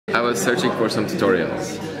I was searching for some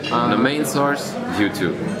tutorials. The main source,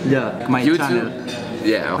 YouTube. Yeah, my channel.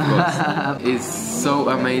 Yeah, of course. It's so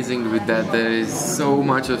amazing with that. There is so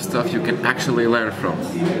much of stuff you can actually learn from.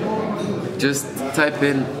 Just type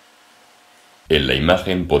in. En la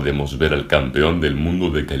imagen podemos ver al campeón del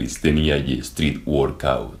mundo de calistenia y street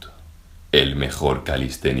workout, el mejor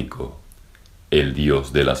calisténico, el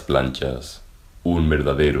dios de las planchas, un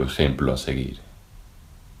verdadero ejemplo a seguir.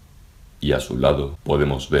 Y a su lado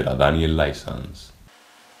podemos ver a Laizans.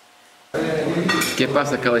 ¿Qué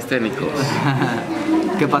pasa, calisténicos?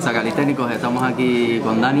 ¿Qué pasa, calisténicos? Estamos aquí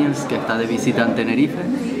con Daniels, que está de visita en Tenerife,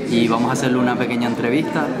 y vamos a hacerle una pequeña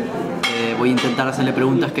entrevista. Voy a intentar hacerle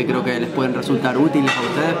preguntas que creo que les pueden resultar útiles a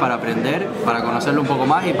ustedes para aprender, para conocerlo un poco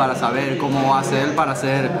más y para saber cómo hace él para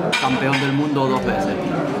ser campeón del mundo 2 veces.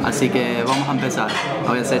 Así que vamos a empezar. Lo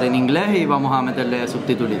voy a hacer en inglés y vamos a meterle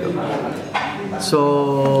subtitulitos.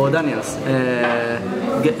 So, Daniels,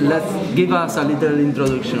 let's give us a little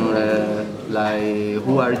introduction, like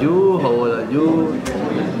who are you, how old are you?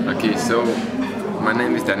 Okay, so my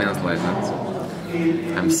name is Laizans.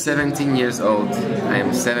 I'm 17 years old. I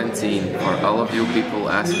am 17 for all of you people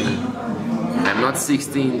asking. I'm not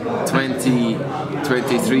 16, 20,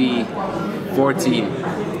 23, 14.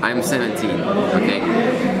 I'm 17, okay?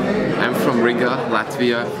 I'm from Riga,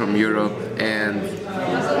 Latvia, from Europe, and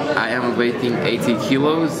I am weighing 80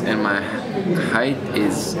 kilos and my height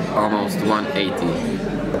is almost 180.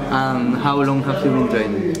 And how long have you been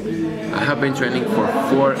training? I have been training for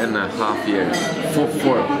 4.5 years.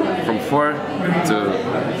 From 4 to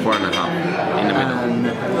 4.5 in the middle.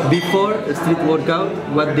 And before street workout,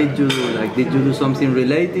 what did you do? Like, did you do something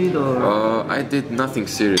related or? I did nothing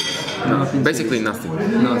serious. Nothing basically serious.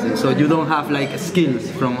 nothing. Nothing. So you don't have like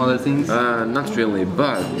skills from other things? Not really,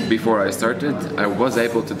 but before I started, I was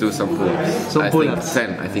able to do some pull-ups. Some pull-ups?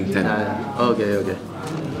 I think 10. Okay,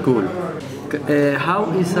 cool.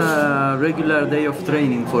 How is a regular day of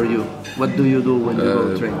training for you? What do you do when you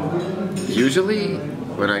go train? Usually,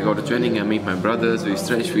 when I go to training, I meet my brothers, we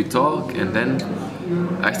stretch, we talk, and then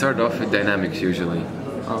I start off with dynamics usually.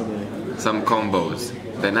 Okay. Some combos.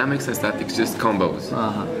 Dynamics and statics, just combos.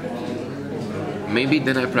 Maybe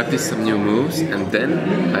then I practice some new moves, and then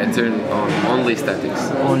I turn on only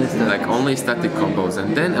statics. Only statics. Like only static combos,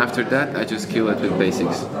 and then after that I just kill it with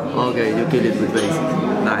basics. Okay, you kill it with basics.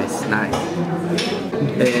 Nice.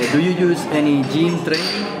 Do you use any gym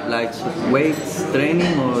training, like weights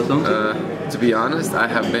training or something? To be honest, I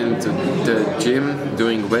have been to the gym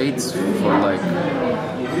doing weights for like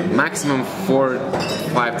maximum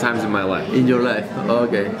 4-5 times in my life. In your life?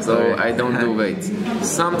 Okay. So I don't do weights.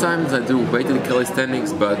 Sometimes I do weighted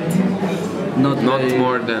calisthenics, but not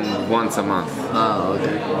more than once a month.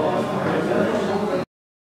 Okay.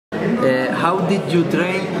 How did you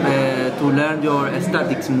train to learn your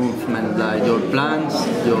statics movement, like your planche,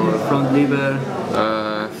 your front lever?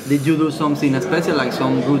 Did you do something special, like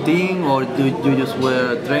some routine, or do you just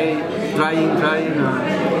were trying?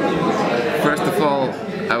 First of all,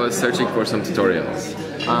 I was searching for some tutorials.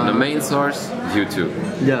 The main source, YouTube.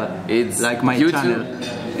 Yeah, it's like my YouTube, channel.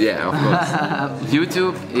 Yeah, of course.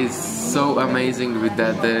 YouTube is so amazing with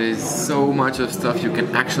that. There is so much of stuff you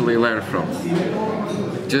can actually learn from.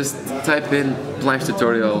 Just type in planche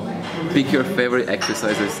tutorial, pick your favorite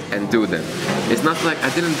exercises and do them. It's not like I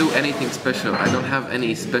didn't do anything special. I don't have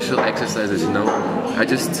any special exercises, you know. I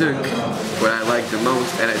just took what I liked the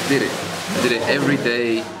most and I did it. I did it every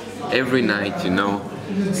day, every night, you know.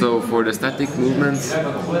 So for the static movements,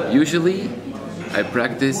 usually I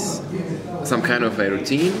practice some kind of a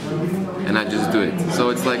routine and I just do it.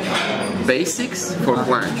 So it's like basics for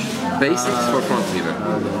planche, basics for front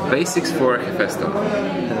lever, basics for hefesto,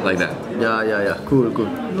 like that. Yeah. Cool.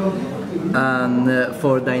 And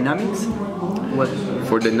for dynamics, what?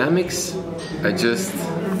 For dynamics, I just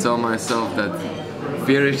tell myself that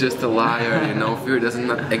fear is just a liar, you know, fear does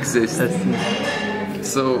not exist.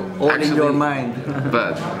 So all actually, in your mind.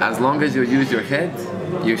 But as long as you use your head,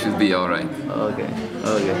 you should be alright. Okay.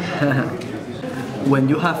 When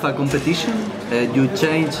you have a competition, you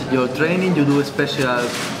change your training, you do a special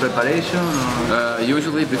preparation? Or?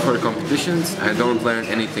 Usually before competitions, I don't learn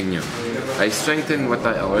anything new. I strengthen what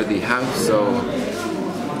I already have, so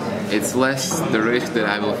it's less the risk that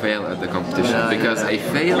I will fail at the competition, because a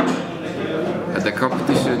fail at the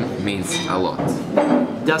competition means a lot.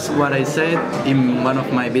 Just what I said in one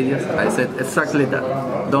of my videos, I said exactly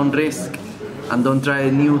that. Don't risk and don't try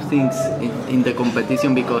new things in the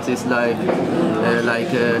competition, because it's like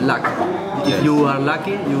luck. Yes. If you are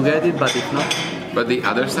lucky, you get it, but if not. But the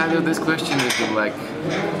other side of this question is like,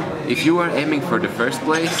 if you are aiming for the first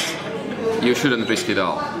place, you shouldn't risk it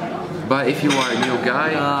all. But if you are a new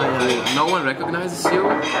guy, no one recognizes you,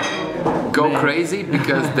 go crazy,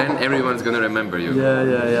 because then everyone's gonna remember you.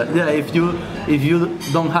 Yeah. If you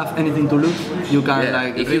don't have anything to lose, you can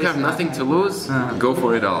like. If you have nothing to lose, go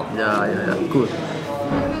for it all. Yeah. Cool.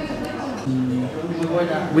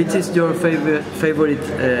 Which is your favorite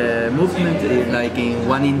movement? Like in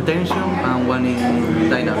one in tension and one in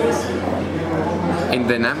dynamics. In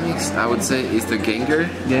dynamics, I would say is the Ganger.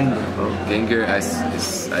 Ganger, I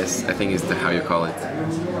think is how you call it.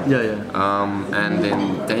 Yeah. And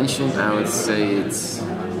in tension, I would say it's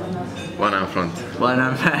one arm front. One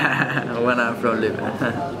arm front lift.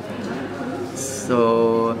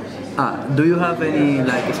 So, do you have any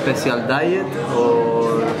like special diet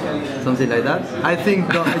or something like that? I think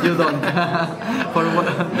you don't.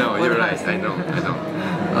 No, you're right. I know.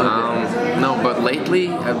 Okay. No, but lately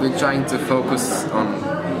I've been trying to focus on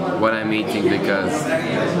what I'm eating because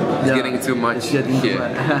it's getting too much here.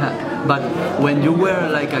 But when you were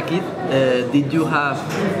like a kid, did you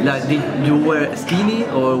were skinny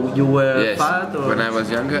or you were fat? Or? When I was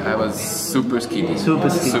younger, I was super skinny. Super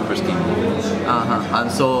skinny. And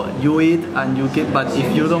so you eat and you keep, but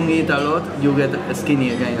if you don't eat a lot, you get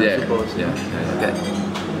skinny again, I suppose. Yeah. Okay.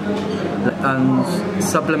 And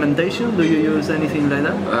supplementation, do you use anything like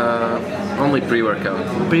that? Only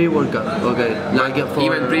pre-workout. Pre-workout, okay. Like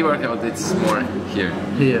even pre-workout, it's more here.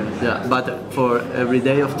 Here, yeah. But for every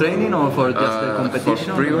day of training or for just the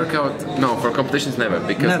competition? For pre-workout, no. For competitions, never.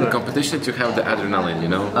 Because in competitions you have the adrenaline, you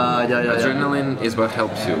know. Adrenaline is what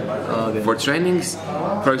helps you. Okay. For trainings,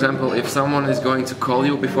 for example, if someone is going to call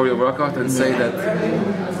you before your workout and say that.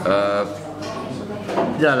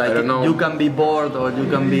 Like you can be bored or you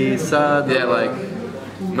can be sad. Yeah, like,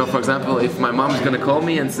 no, for example, if my mom's gonna call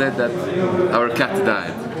me and said that our cat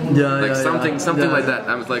died. Something like that.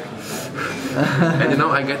 I was like, and you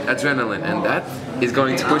know, I get adrenaline, and that is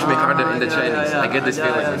going to push me harder in the trainings. I get this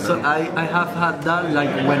feeling. You know? So I have had that,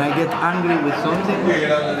 like when I get angry with something,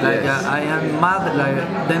 like I am mad,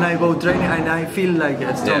 like then I go training and I feel like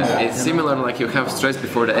strong. Yeah, it's similar like you have stress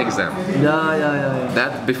before the exam. Yeah.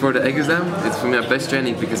 That before the exam, it's for me a best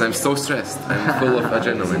training because I'm so stressed. I'm full of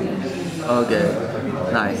adrenaline. Okay,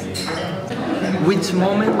 nice. Which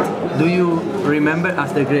moment do you remember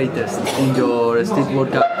as the greatest in your street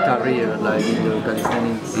workout career, like in your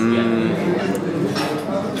calisthenics?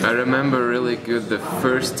 I remember really good the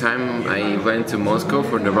first time I went to Moscow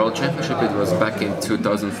for the World Championship. It was back in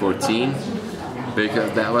 2014,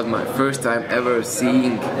 because that was my first time ever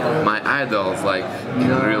seeing my idols like in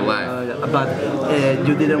real life. But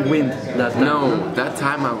you didn't win that time? No, that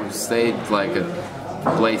time I would stay like at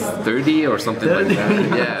place 30 or something 30? Like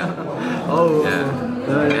that. Yeah. Oh. Yeah.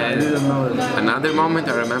 I didn't know that. Another moment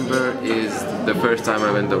I remember is the first time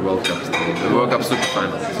I went to the World Cup. The World Cup Super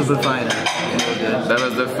Final. Super Final. Okay. That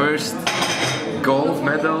was the first gold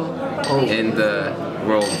medal in the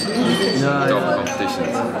world top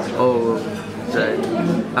competitions. Oh, right.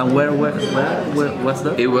 And where was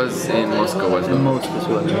that? It was in Moscow as well. In Moscow as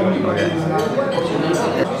well. Okay.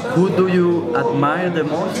 Who do you admire the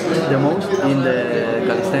most in the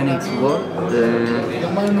calisthenics world?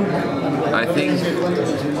 I think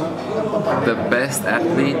the best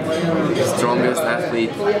athlete, strongest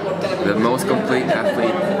athlete, the most complete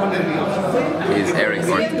athlete is Eric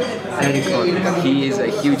Ortiz. He is a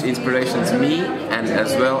huge inspiration to me, and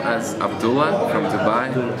as well as Abdullah from Dubai.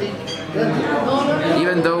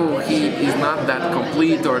 Even though he is not that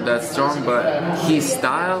complete or that strong, but his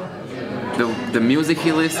style, the music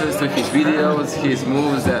he listens to, his videos, his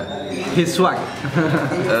moves, his swag.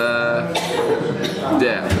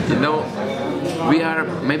 Yeah, you know,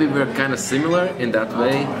 we're kind of similar in that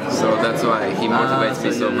way, so that's why he motivates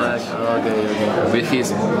me so much. Okay. With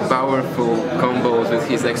his powerful combos, with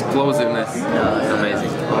his explosiveness,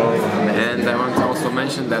 amazing. And I want to also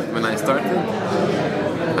mention that when I started,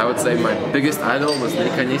 I would say my biggest idol was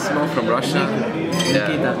Nikanissimo from Russia.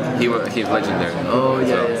 Yeah, he's legendary. Oh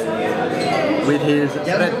yeah. With his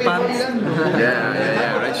red pants.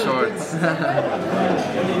 Yeah, red shorts.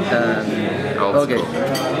 Okay.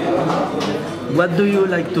 What do you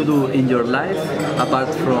like to do in your life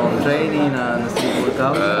apart from training and street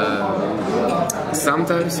workout?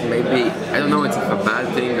 Sometimes maybe, I don't know if it's a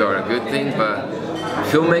bad thing or a good thing, but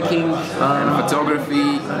filmmaking and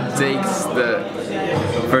photography takes the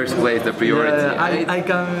first place, the priority.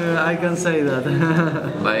 Yeah, I can say that.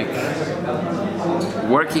 Like,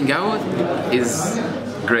 working out is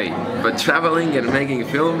great, but traveling and making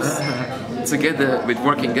films together with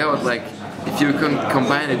working out, like, if you can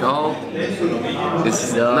combine it all,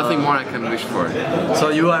 it's nothing more I can wish for. So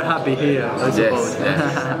you are happy here, I suppose.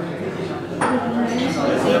 Yes.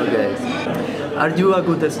 Okay. Are you a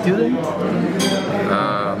good student?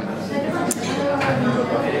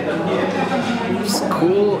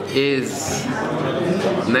 School is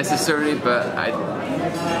necessary, but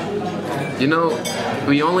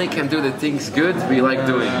we only can do the things good we like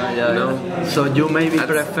doing. You know. So you maybe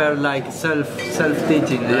prefer like self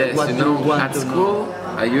teaching. Like yes, what you know. You want at to school,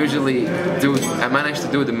 know. I manage to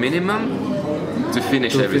do the minimum to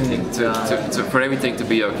finish everything, for everything to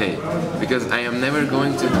be okay. Because I am never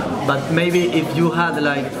going to. But maybe if you had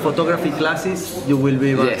like photography classes, you will be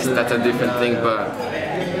able yes, to. That's a different thing, but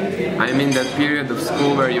I'm in that period of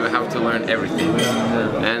school where you have to learn everything.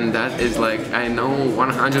 And that is like, I know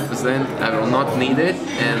 100% I will not need it,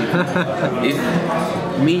 and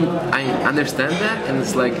I understand that, and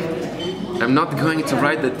it's like, I'm not going to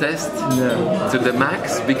write the test to the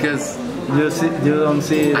max because you don't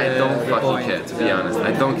see. I don't fucking care, to be honest.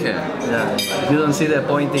 I don't care. Yeah. You don't see the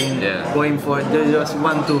point in going for it. You just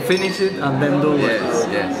want to finish it and then do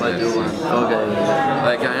what you want. Okay.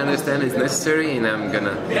 Like I understand it's necessary, and I'm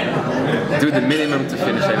gonna do the minimum to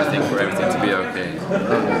finish everything for everything to be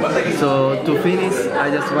okay. So to finish, I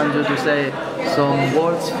just want you to say some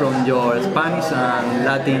words from your Spanish and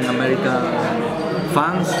Latin American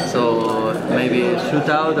fans, so maybe shoot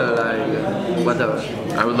out or like whatever.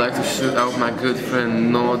 I would like to shoot out my good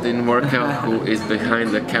friend No Didn't Work Out, who is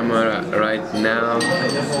behind the camera right now.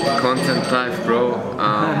 Content life, bro.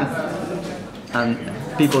 And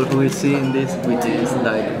people who is seeing this, which is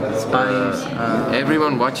like Spanish.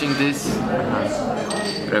 Everyone watching this,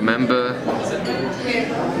 remember,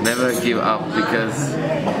 never give up, because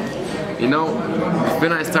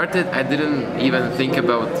when I started, I didn't even think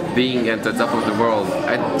about being at the top of the world.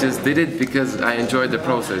 I just did it because I enjoyed the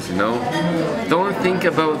process, Don't think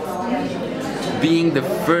about being the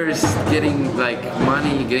first, getting like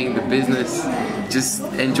money, getting the business. Just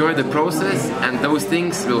enjoy the process, and those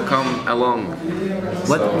things will come along.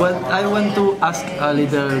 What I want to ask a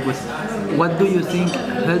little question. What do you think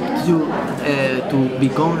helped you to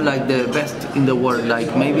become like the best in the world?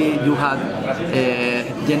 Like maybe you had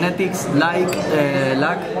genetics luck,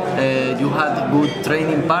 you had good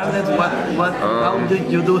training partners. How did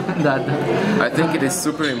you do that? I think it is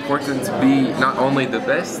super important to be not only the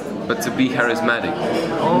best, but to be charismatic.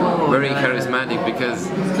 Very charismatic, because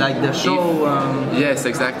like the show. Yes,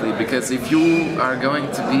 exactly. Because if you are going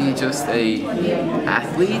to be just a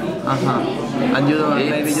athlete, and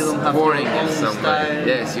maybe you don't have boring in some way.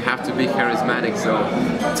 Yes, you have to be charismatic. So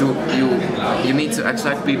you need to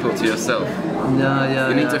attract people to yourself.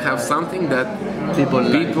 You need to have something that people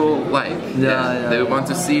like. They want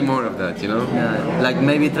to see more of that, Like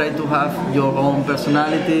maybe try to have your own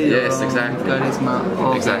personality. Yes, your exactly. Charisma.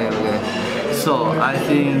 Okay, exactly. Okay. So I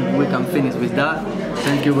think we can finish with that.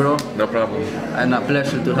 Thank you, bro. No problem. And a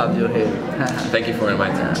pleasure to have you here. Thank you for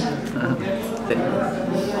inviting me.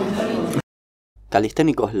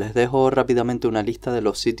 Calisténicos, les dejo rápidamente una lista de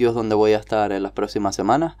los sitios donde voy a estar en las próximas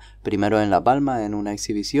semanas. Primero en La Palma, en una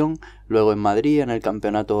exhibición, luego en Madrid, en el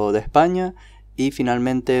Campeonato de España, y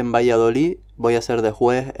finalmente en Valladolid voy a ser de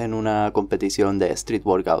juez en una competición de street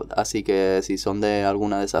workout. Así que si son de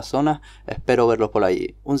alguna de esas zonas, espero verlos por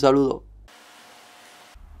allí. Un saludo.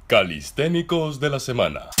 Calisténicos de la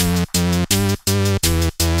semana.